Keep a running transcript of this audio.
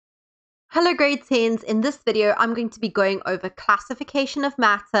Hello grade 10s, in this video I'm going to be going over classification of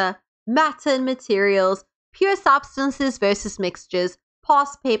matter, matter and materials, pure substances versus mixtures,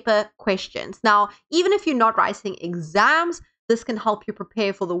 past paper questions. Now, even if you're not writing exams, this can help you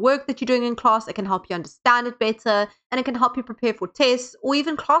prepare for the work that you're doing in class, it can help you understand it better, and it can help you prepare for tests or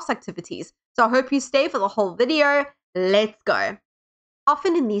even class activities. So I hope you stay for the whole video. Let's go.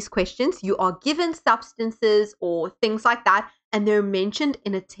 Often in these questions, you are given substances or things like that, and they're mentioned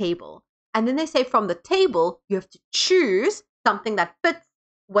in a table. And then they say from the table, you have to choose something that fits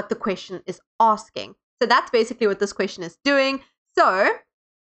what the question is asking. So that's basically what this question is doing. So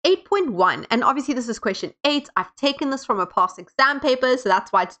 8.1, and obviously this is question 8. I've taken this from a past exam paper, so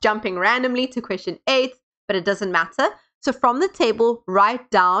that's why it's jumping randomly to question 8, but it doesn't matter. So from the table, write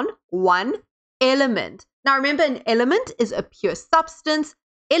down one element. Now remember, an element is a pure substance.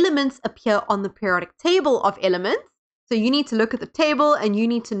 Elements appear on the periodic table of elements. So you need to look at the table and you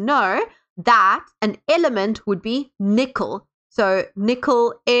need to know that an element would be nickel. So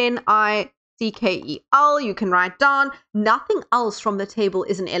nickel, Nickel, you can write down. Nothing else from the table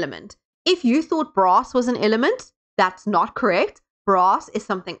is an element. If you thought brass was an element, that's not correct. Brass is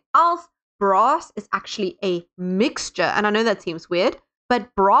something else. Brass is actually a mixture. And I know that seems weird,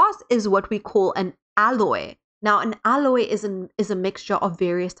 but brass is what we call an alloy. Now, an alloy is a mixture of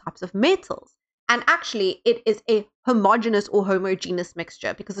various types of metals. And actually, it is a homogeneous or homogeneous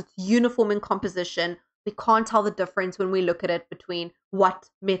mixture because it's uniform in composition. We can't tell the difference when we look at it between what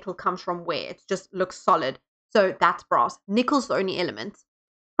metal comes from where. It just looks solid. So that's brass. Nickel's the only element.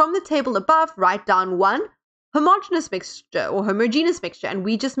 From the table above, write down one homogeneous mixture or homogeneous mixture. And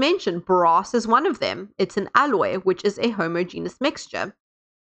we just mentioned brass is one of them. It's an alloy, which is a homogeneous mixture.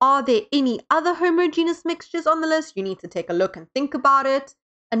 Are there any other homogeneous mixtures on the list? You need to take a look and think about it.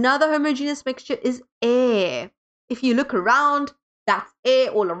 Another homogeneous mixture is air. If you look around, that's air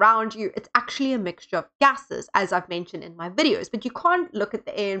all around you. It's actually a mixture of gases, as I've mentioned in my videos. But you can't look at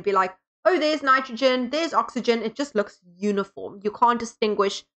the air and be like, oh, there's nitrogen, there's oxygen. It just looks uniform. You can't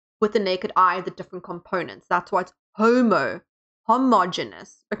distinguish with the naked eye the different components. That's why it's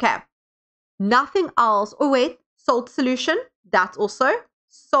homogeneous. Okay. Nothing else. Oh, wait, salt solution. That's also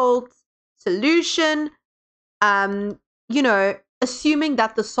salt solution. Assuming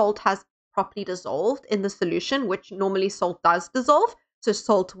that the salt has properly dissolved in the solution, which normally salt does dissolve. So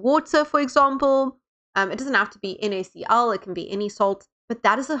salt water, for example, it doesn't have to be NaCl, it can be any salt, but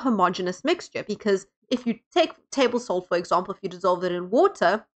that is a homogeneous mixture because if you take table salt, for example, if you dissolve it in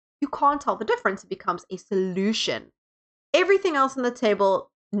water, you can't tell the difference. It becomes a solution. Everything else in the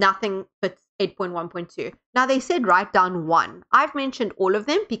table, nothing fits 8.1.2. Now they said write down one. I've mentioned all of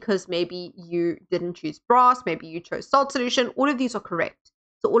them because maybe you didn't choose brass, maybe you chose salt solution. All of these are correct.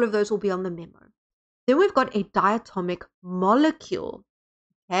 So all of those will be on the memo. Then we've got a diatomic molecule.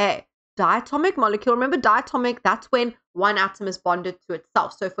 Okay, diatomic molecule. Remember diatomic, that's when one atom is bonded to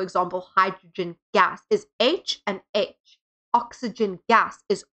itself. So for example, hydrogen gas is H and H. Oxygen gas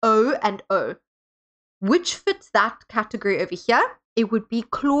is O and O. Which fits that category over here? It would be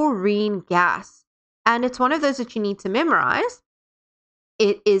chlorine gas. And it's one of those that you need to memorize.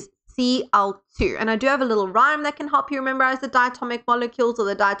 It is Cl2. And I do have a little rhyme that can help you memorize the diatomic molecules or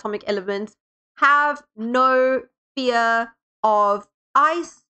the diatomic elements. Have no fear of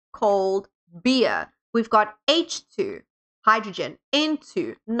ice cold beer. We've got H2, hydrogen,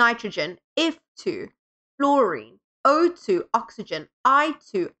 N2, nitrogen, F2, fluorine, O2, oxygen,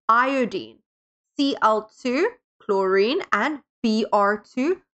 I2, iodine, Cl2, chlorine, and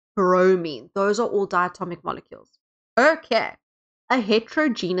Br2, bromine. Those are all diatomic molecules. Okay, a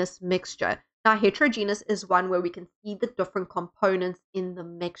heterogeneous mixture. Now, heterogeneous is one where we can see the different components in the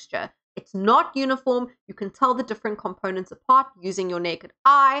mixture. It's not uniform. You can tell the different components apart using your naked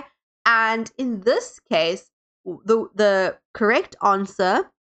eye. And in this case, the correct answer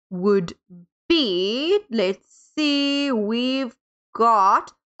would be, let's see, we've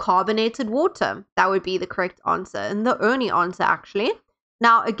got carbonated water. That would be the correct answer and the only answer actually.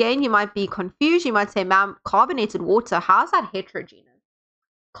 Now again, you might be confused. You might say, ma'am, carbonated water, how's that heterogeneous?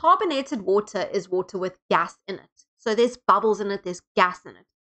 Carbonated water is water with gas in it. So there's bubbles in it, there's gas in it.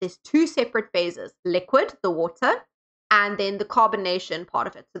 There's two separate phases, liquid, the water, and then the carbonation part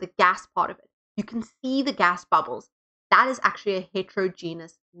of it, so the gas part of it. You can see the gas bubbles. That is actually a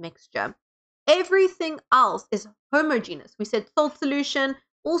heterogeneous mixture. Everything else is homogeneous. We said salt solution.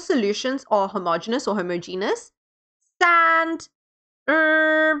 All solutions are homogeneous or homogeneous. Sand,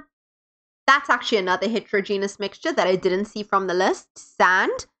 that's actually another heterogeneous mixture that I didn't see from the list,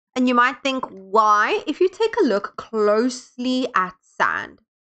 sand. And you might think, why? If you take a look closely at sand,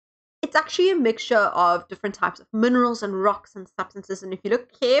 It's actually a mixture of different types of minerals and rocks and substances. And if you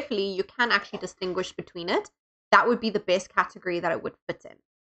look carefully, you can actually distinguish between it. That would be the best category that it would fit in.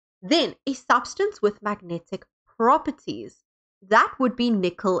 Then a substance with magnetic properties. That would be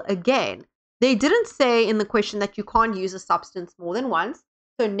nickel again. They didn't say in the question that you can't use a substance more than once.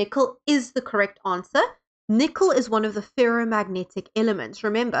 So nickel is the correct answer. Nickel is one of the ferromagnetic elements.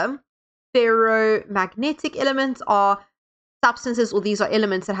 Remember, ferromagnetic elements are substances, or these are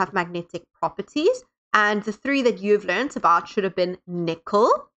elements that have magnetic properties. And the three that you've learned about should have been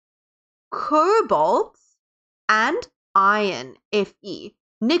nickel, cobalt, and iron, Fe.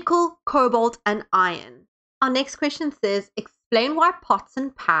 Nickel, cobalt, and iron. Our next question says, explain why pots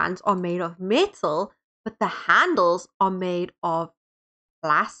and pans are made of metal, but the handles are made of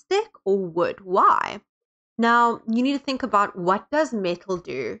plastic or wood. Why? Now, you need to think about, what does metal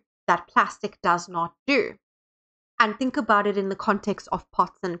do that plastic does not do? And think about it in the context of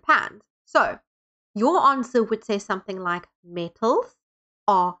pots and pans. So your answer would say something like, metals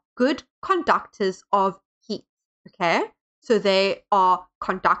are good conductors of heat. Okay, so they are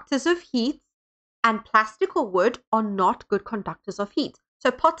conductors of heat, and plastic or wood are not good conductors of heat. So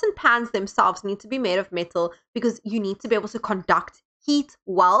pots and pans themselves need to be made of metal because you need to be able to conduct heat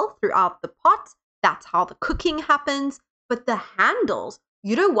well throughout the pot. That's how the cooking happens. But the handles,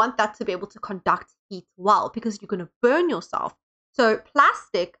 you don't want that to be able to conduct heat well because you're going to burn yourself. So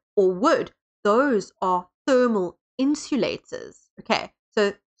plastic or wood, those are thermal insulators. Okay,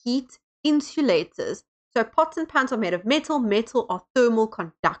 so heat insulators. So pots and pans are made of metal. Metal are thermal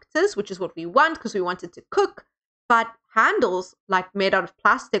conductors, which is what we want because we want it to cook. But handles, like made out of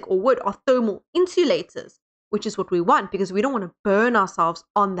plastic or wood, are thermal insulators, which is what we want because we don't want to burn ourselves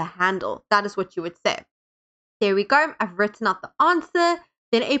on the handle. That is what you would say. There we go. I've written out the answer.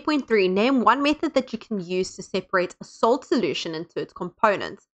 Then 8.3, name one method that you can use to separate a salt solution into its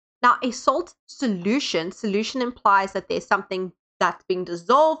components. Now, a salt solution implies that there's something that's being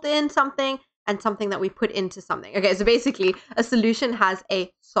dissolved in something and something that we put into something. Okay, so basically a solution has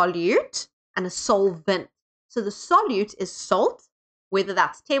a solute and a solvent. So the solute is salt, whether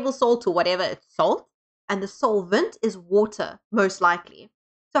that's table salt or whatever, it's salt. And the solvent is water, most likely.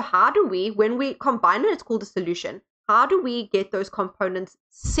 So how do we, when we combine it, it's called a solution. How do we get those components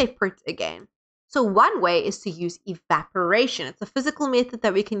separate again? So one way is to use evaporation. It's a physical method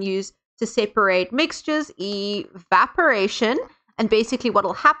that we can use to separate mixtures, evaporation. And basically what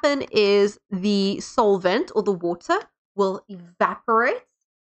will happen is the solvent or the water will evaporate.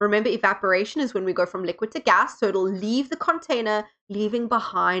 Remember, evaporation is when we go from liquid to gas. So it'll leave the container, leaving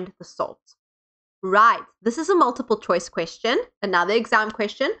behind the salt. Right, this is a multiple choice question, another exam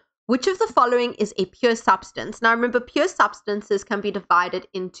question. Which of the following is a pure substance? Now remember, pure substances can be divided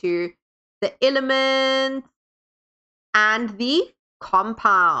into the elements and the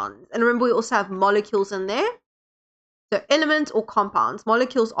compounds. And remember, we also have molecules in there. So elements or compounds.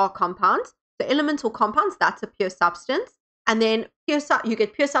 Molecules are compounds. So elements or compounds, that's a pure substance. And then you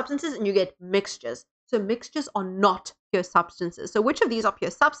get pure substances and you get mixtures. So mixtures are not pure substances. So which of these are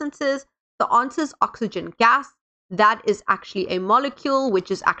pure substances? The answer is oxygen gas. That is actually a molecule,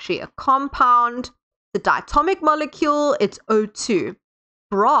 which is actually a compound. The diatomic molecule, it's O2.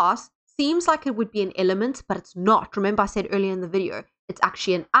 Brass seems like it would be an element, but it's not. Remember I said earlier in the video, it's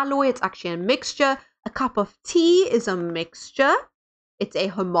actually an alloy, it's actually a mixture. A cup of tea is a mixture. It's a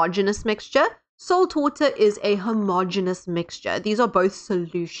homogeneous mixture. Salt water is a homogeneous mixture. These are both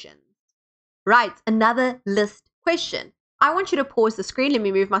solutions. Right, another list question. I want you to pause the screen. Let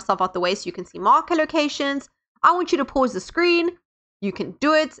me move myself out the way so you can see marker locations. I want you to pause the screen. You can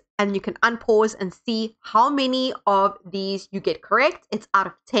do it and you can unpause and see how many of these you get correct. It's out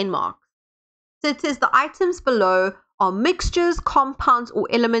of 10 marks. So it says the items below are mixtures, compounds, or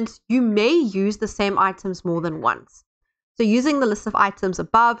elements. You may use the same items more than once. So using the list of items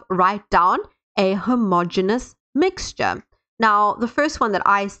above, write down a homogeneous mixture. Now, the first one that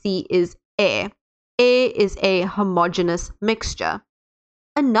I see is air. Air is a homogeneous mixture.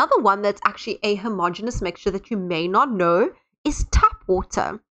 Another one that's actually a homogeneous mixture that you may not know is tap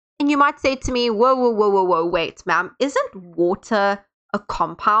water. And you might say to me, whoa, wait, ma'am, isn't water a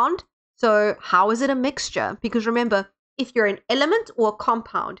compound? So how is it a mixture? Because remember, if you're an element or a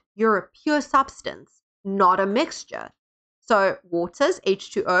compound, you're a pure substance, not a mixture. So water's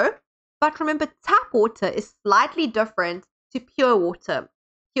H2O, but remember, tap water is slightly different to pure water,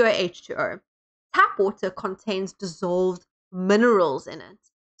 pure H2O. Tap water contains dissolved minerals in it.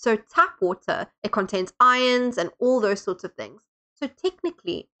 So tap water, it contains ions and all those sorts of things. So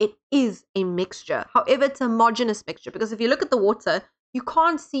technically, it is a mixture. However, it's a homogeneous mixture because if you look at the water, you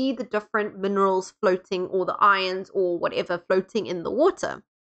can't see the different minerals floating or the ions or whatever floating in the water.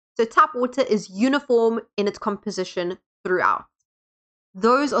 So tap water is uniform in its composition throughout.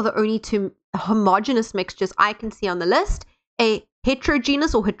 Those are the only two homogeneous mixtures I can see on the list. A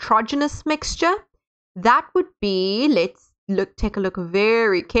heterogeneous or heterogeneous mixture, that would be, let's take a look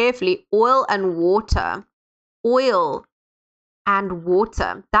very carefully, oil and water. Oil and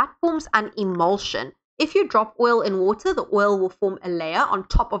water, that forms an emulsion. If you drop oil in water, the oil will form a layer on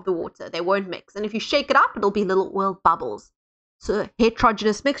top of the water. They won't mix. And if you shake it up, it'll be little oil bubbles. So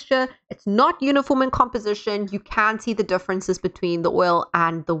heterogeneous mixture, it's not uniform in composition. You can see the differences between the oil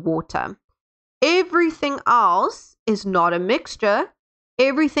and the water. Everything else is not a mixture.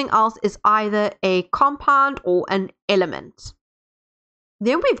 Everything else is either a compound or an element.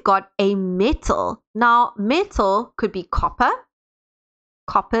 Then we've got a metal. Now, metal could be copper.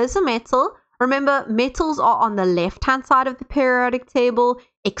 Copper is a metal. Remember, metals are on the left-hand side of the periodic table,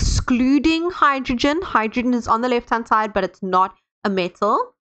 excluding hydrogen. Hydrogen is on the left-hand side, but it's not a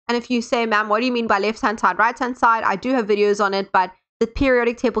metal. And if you say, ma'am, what do you mean by left-hand side, right-hand side? I do have videos on it, but the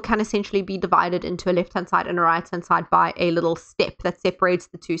periodic table can essentially be divided into a left-hand side and a right-hand side by a little step that separates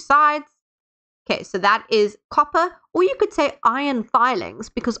the two sides. Okay, so that is copper, or you could say iron filings,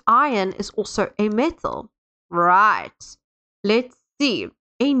 because iron is also a metal. Right. Let's see.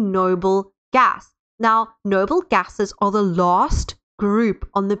 A noble gas. Now, noble gases are the last group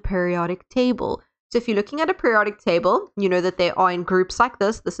on the periodic table. So if you're looking at a periodic table, you know that they are in groups like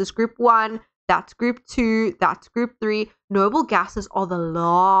this. This is group 1, that's group 2, that's group 3. Noble gases are the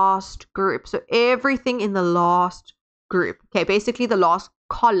last group. So everything in the last group. Okay, basically the last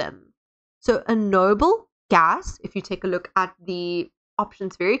column. So a noble gas, if you take a look at the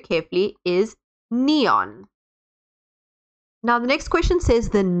options very carefully, is neon. Now, the next question says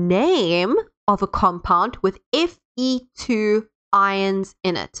the name of a compound with Fe2 ions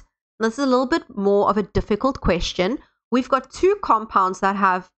in it. This is a little bit more of a difficult question. We've got two compounds that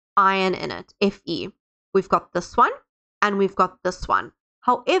have ion in it, Fe. We've got this one and we've got this one.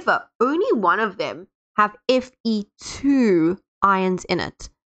 However, only one of them have Fe2 ions in it.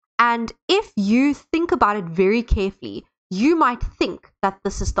 And if you think about it very carefully, you might think that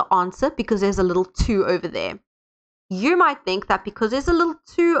this is the answer because there's a little 2 over there. You might think that because there's a little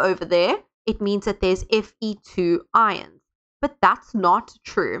 2 over there, it means that there's Fe2 ions. But that's not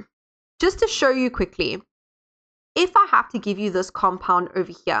true. Just to show you quickly, if I have to give you this compound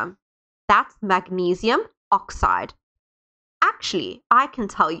over here, that's magnesium oxide. Actually, I can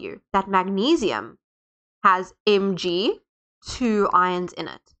tell you that magnesium has Mg2 ions in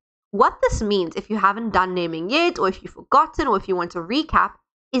it. What this means, if you haven't done naming yet, or if you've forgotten, or if you want to recap,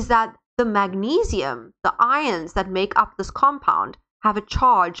 is that the magnesium, the ions that make up this compound, have a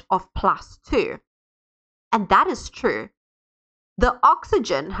charge of +2. And that is true. The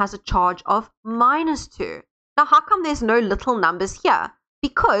oxygen has a charge of -2. Now, how come there's no little numbers here?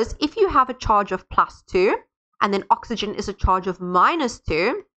 Because if you have a charge of +2, and then oxygen is a charge of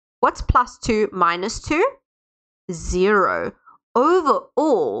 -2, what's +2 minus 2? 0.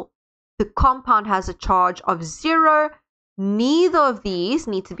 Overall, the compound has a charge of 0. Neither of these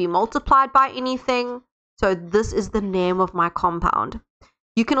need to be multiplied by anything. So this is the name of my compound.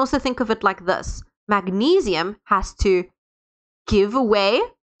 You can also think of it like this. Magnesium has to give away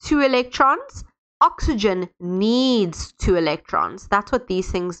 2 electrons. Oxygen needs 2 electrons. That's what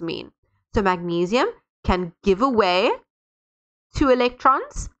these things mean. So magnesium can give away 2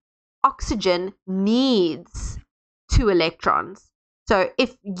 electrons. Oxygen needs 2 electrons. So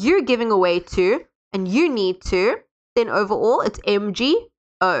if you're giving away 2 and you need 2, then overall it's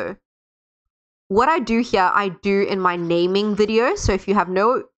MgO. What I do here, I do in my naming videos. So if you have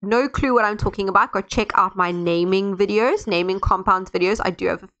no clue what I'm talking about, go check out my naming videos, naming compounds videos. I do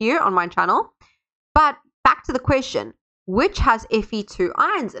have a few on my channel. But back to the question, which has Fe2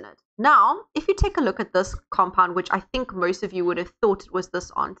 ions in it? Now, if you take a look at this compound, which I think most of you would have thought it was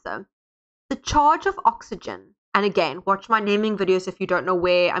this answer, the charge of oxygen, and again, watch my naming videos if you don't know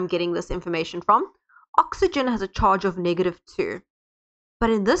where I'm getting this information from. Oxygen has a charge of -2. But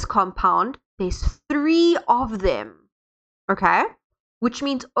in this compound, there's 3 of them, okay? Which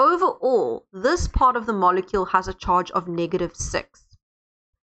means overall, this part of the molecule has a charge of -6.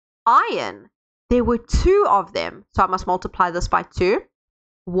 Iron, there were 2 of them, so I must multiply this by 2.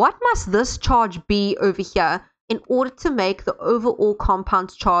 What must this charge be over here in order to make the overall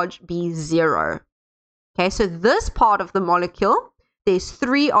compound's charge be 0? Okay, so this part of the molecule, there's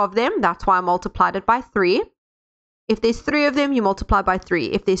 3 of them. That's why I multiplied it by 3. If there's 3 of them, you multiply by 3.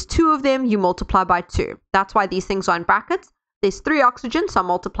 If there's 2 of them, you multiply by 2. That's why these things are in brackets. There's 3 oxygen, so I'm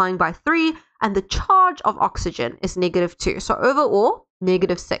multiplying by 3. And the charge of oxygen is -2. So overall,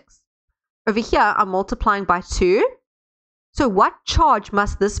 -6. Over here, I'm multiplying by 2. So what charge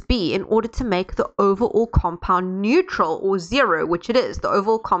must this be in order to make the overall compound neutral or zero, which it is. The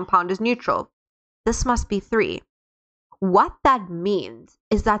overall compound is neutral. This must be 3. What that means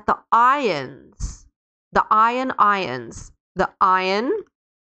is that the ions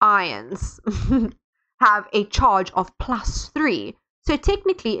have a charge of +3. So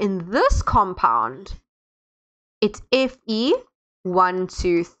technically in this compound, it's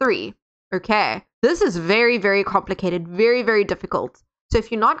Fe123. Okay, this is very, very complicated, very, very difficult. So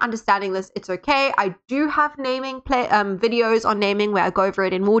if you're not understanding this, it's okay. I do have naming videos on naming where I go over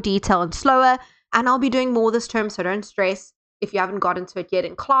it in more detail and slower, and I'll be doing more this term, so don't stress if you haven't gotten to it yet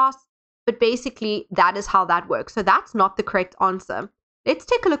in class. But basically, that is how that works. So that's not the correct answer. Let's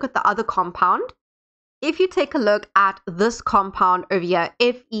take a look at the other compound. If you take a look at this compound over here,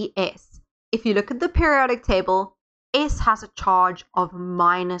 FeS, if you look at the periodic table, S has a charge of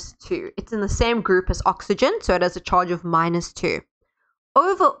 -2. It's in the same group as oxygen, so it has a charge of -2.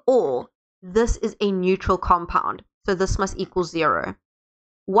 Overall, this is a neutral compound, so this must equal 0.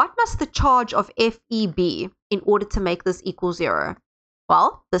 What must the charge of Fe be in order to make this equal 0?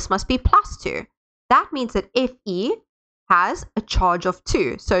 Well, this must be +2. That means that Fe has a charge of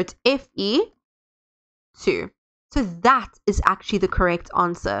 2, so it's Fe2. So that is actually the correct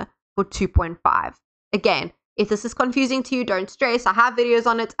answer for 2.5. Again, if this is confusing to you, don't stress. I have videos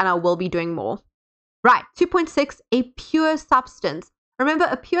on it and I will be doing more. Right, 2.6, a pure substance. Remember,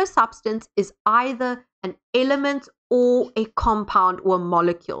 a pure substance is either an element or a compound or a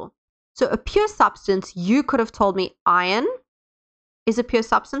molecule. So a pure substance, you could have told me iron is a pure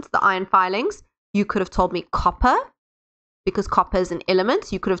substance, the iron filings. You could have told me copper, because copper is an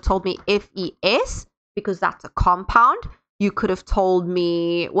element. You could have told me FeS, because that's a compound. You could have told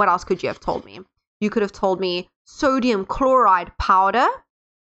me, what else could you have told me? You could have told me sodium chloride powder,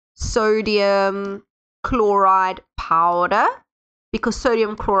 because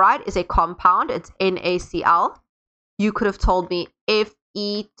sodium chloride is a compound, it's NaCl. You could have told me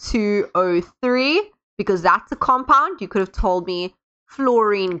Fe2O3, because that's a compound. You could have told me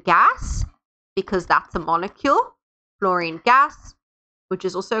fluorine gas, because that's a molecule, fluorine gas, which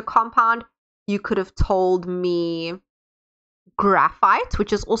is also a compound. You could have told me graphite,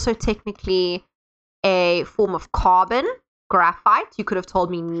 which is also technically a form of carbon, graphite. You could have told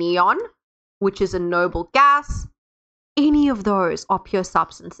me neon, which is a noble gas. Any of those are pure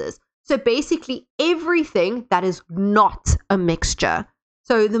substances. So basically everything that is not a mixture.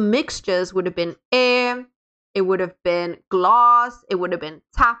 So the mixtures would have been air, it would have been glass, it would have been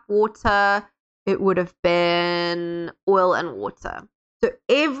tap water, it would have been oil and water. So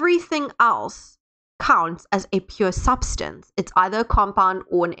everything else counts as a pure substance. It's either a compound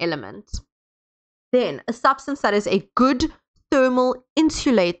or an element. Then, a substance that is a good thermal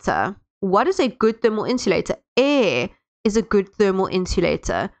insulator. What is a good thermal insulator? Air is a good thermal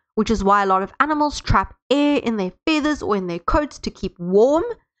insulator, which is why a lot of animals trap air in their feathers or in their coats to keep warm.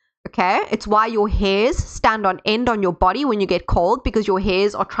 Okay, it's why your hairs stand on end on your body when you get cold, because your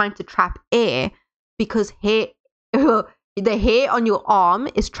hairs are trying to trap air, because the hair on your arm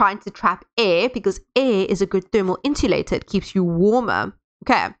is trying to trap air, because air is a good thermal insulator. It keeps you warmer.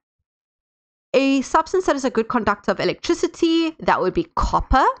 Okay. A substance that is a good conductor of electricity, that would be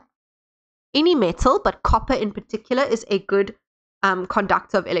copper. Any metal, but copper in particular is a good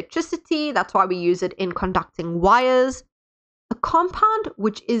conductor of electricity. That's why we use it in conducting wires. A compound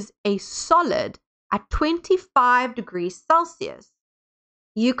which is a solid at 25 degrees Celsius.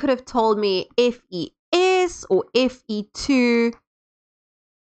 You could have told me FeS or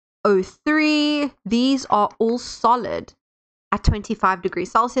Fe2O3. These are all solid at 25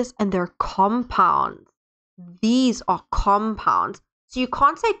 degrees Celsius, and they're compounds. These are compounds. So you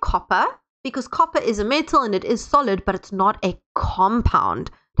can't say copper, because copper is a metal and it is solid, but it's not a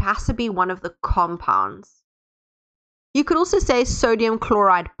compound. It has to be one of the compounds. You could also say sodium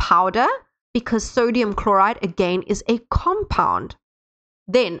chloride powder, because sodium chloride, again, is a compound.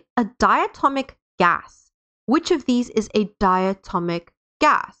 Then, a diatomic gas. Which of these is a diatomic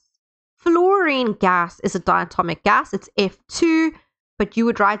gas? Fluorine gas is a diatomic gas. It's F2, but you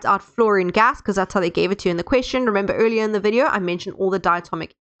would write out fluorine gas because that's how they gave it to you in the question. Remember earlier in the video, I mentioned all the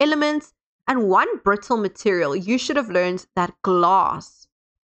diatomic elements. And one brittle material, you should have learned that glass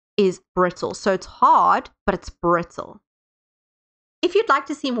is brittle. So it's hard, but it's brittle. If you'd like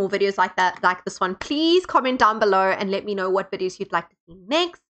to see more videos like that, like this one, please comment down below and let me know what videos you'd like to see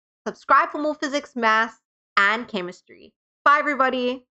next. Subscribe for more physics, math, and chemistry. Bye, everybody.